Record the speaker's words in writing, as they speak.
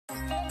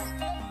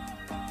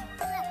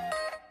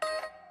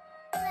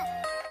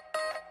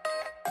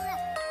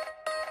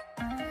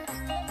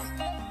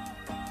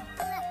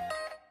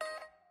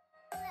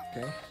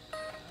Okay.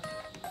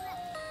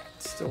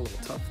 It's still a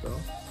little tough though,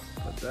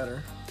 but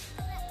better.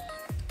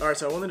 Alright,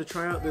 so I wanted to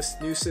try out this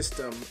new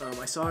system.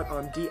 I saw it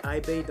on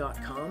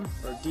dibay.com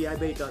or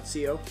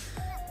dibay.co.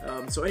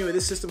 So anyway,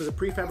 this system is a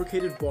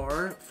prefabricated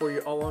bar for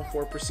your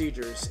all-on-4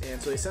 procedures, and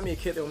so they sent me a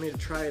kit. They wanted me to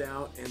try it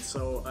out, and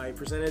so I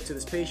presented it to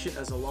this patient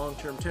as a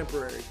long-term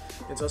temporary.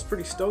 And so I was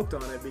pretty stoked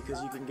on it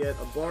because you can get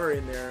a bar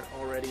in there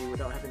already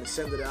without having to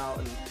send it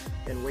out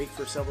and wait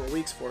for several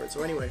weeks for it.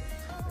 So anyway,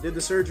 I did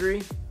the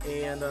surgery,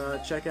 and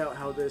check out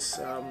how this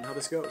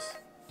goes.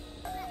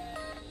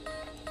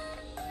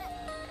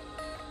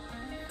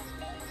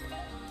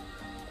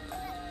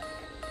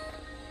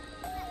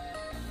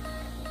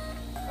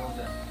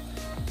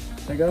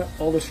 I got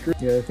all the screws.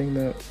 Yeah, I think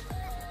that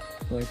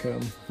like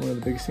one of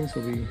the biggest things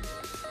will be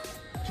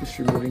just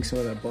removing some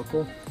of that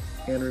buckle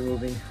and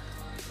removing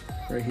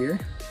right here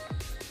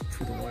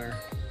for the wire.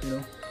 You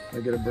know, I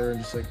get a burr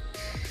and just like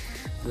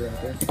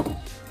right there.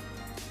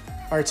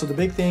 All right, so the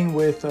big thing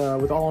with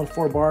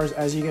all-on-4 bars,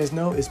 as you guys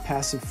know, is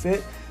passive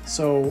fit.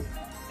 So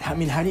I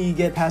mean, how do you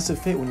get passive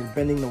fit when you're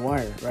bending the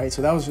wire, right?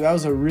 So that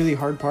was a really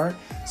hard part.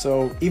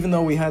 So even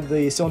though we had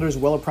the cylinders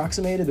well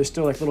approximated, there's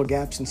still like little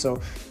gaps, and so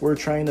we're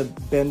trying to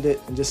bend it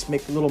and just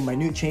make little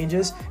minute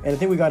changes, and I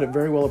think we got it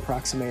very well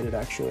approximated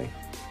actually.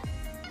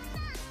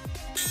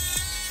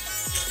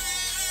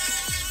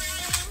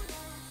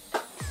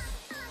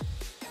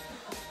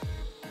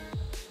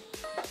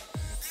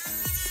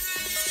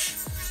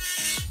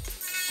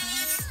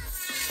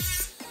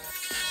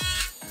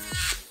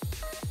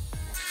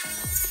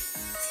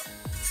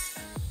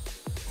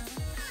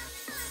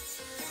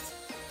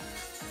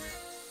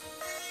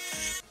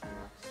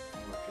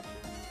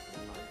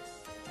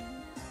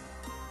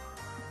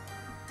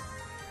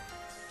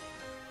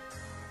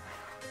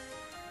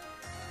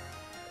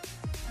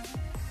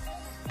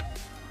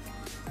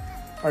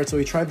 All right, so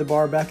we tried the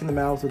bar back in the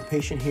mouth with the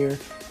patient here,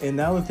 and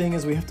now the thing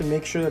is we have to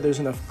make sure that there's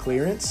enough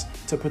clearance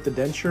to put the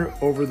denture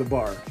over the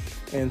bar.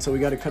 And so we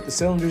got to cut the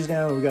cylinders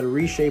down, we got to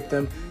reshape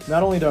them.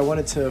 Not only do I want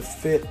it to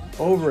fit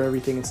over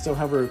everything and still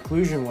have our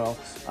occlusion well,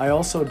 I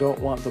also don't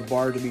want the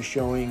bar to be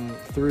showing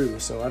through,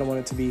 so I don't want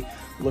it to be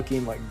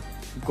looking like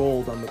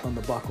gold on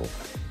the buckle.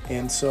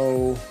 And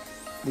so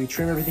we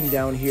trim everything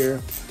down here.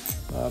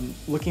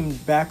 Looking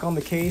back on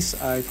the case,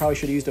 I probably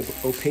should have used an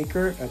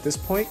opaquer at this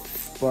point,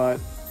 but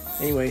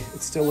anyway,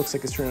 it still looks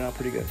like it's turning out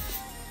pretty good.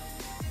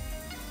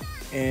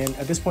 And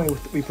at this point,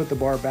 we put the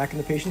bar back in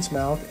the patient's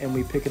mouth and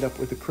we pick it up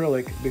with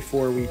acrylic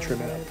before we trim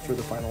it up for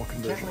the final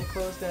conversion. Gently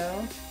close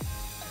down.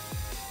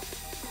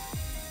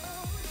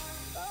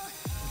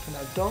 Okay,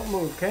 now don't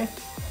move, okay?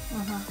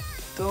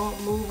 Don't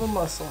move a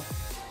muscle.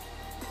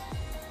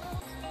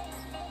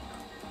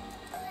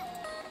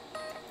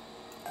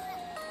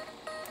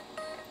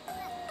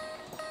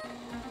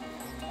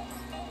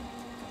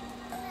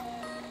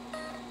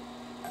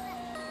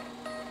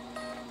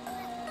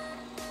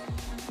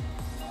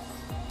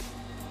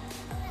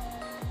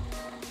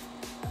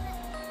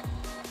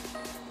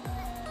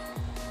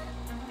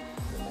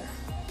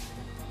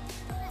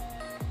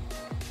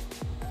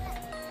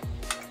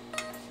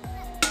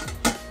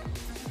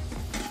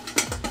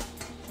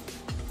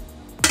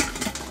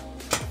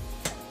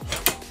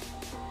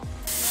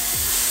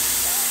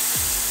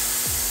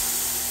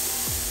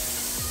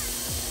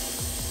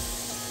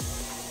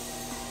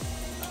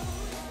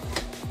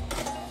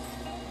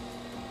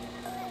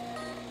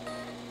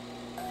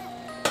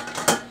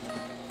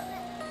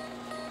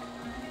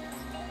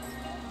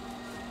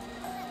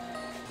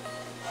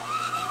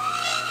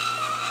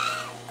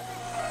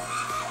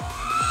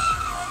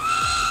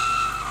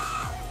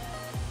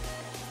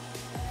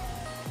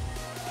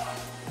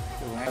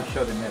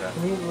 Show the mirror.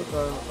 Can you look,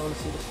 I want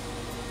to see this.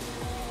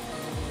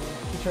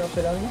 Can you turn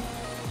upside down again?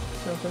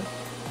 Turn upside.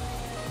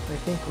 I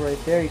think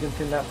right there you can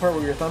thin that part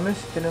where your thumb is.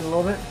 Thin it a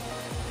little bit.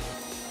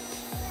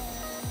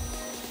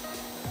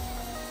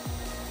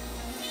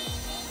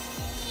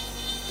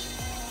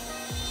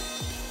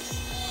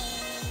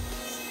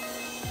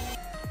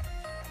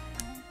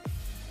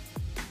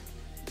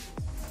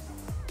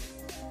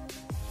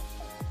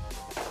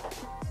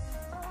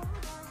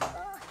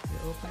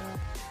 Open up.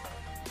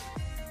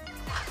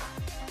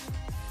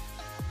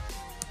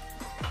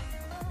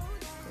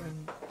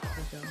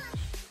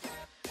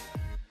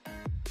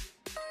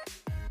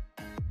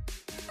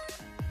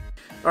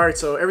 All right,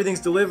 so everything's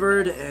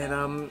delivered,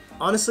 and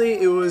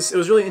honestly, it was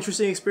really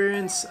interesting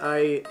experience.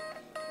 I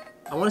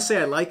want to say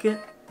I like it.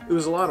 It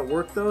was a lot of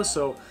work though,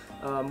 so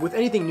with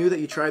anything new that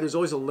you try, there's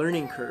always a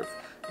learning curve.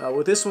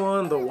 With this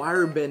one, the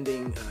wire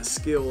bending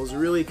skill is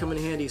really coming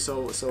in handy.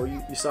 So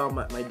you saw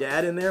my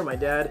dad in there. My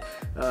dad,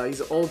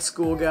 he's an old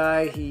school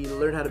guy. He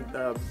learned how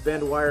to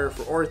bend wire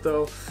for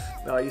ortho.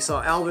 You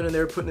saw Alvin in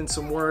there putting in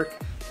some work.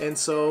 And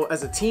so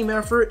as a team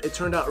effort, it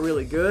turned out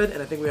really good,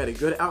 and I think we had a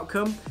good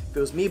outcome. If it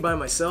was me by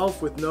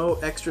myself with no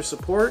extra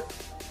support,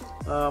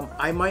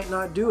 I might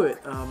not do it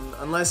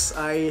unless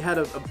I had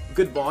a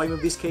good volume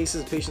of these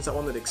cases, patients that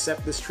wanted to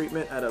accept this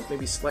treatment at a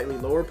maybe slightly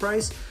lower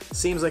price.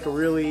 Seems like a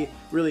really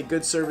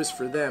good service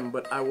for them,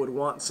 but I would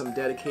want some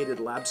dedicated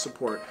lab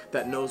support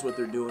that knows what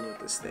they're doing with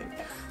this thing.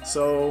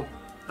 So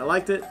I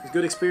liked it. It's a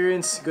good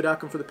experience, good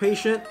outcome for the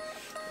patient.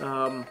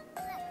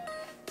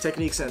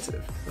 Technique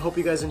sensitive. I hope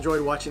you guys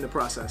enjoyed watching the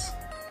process.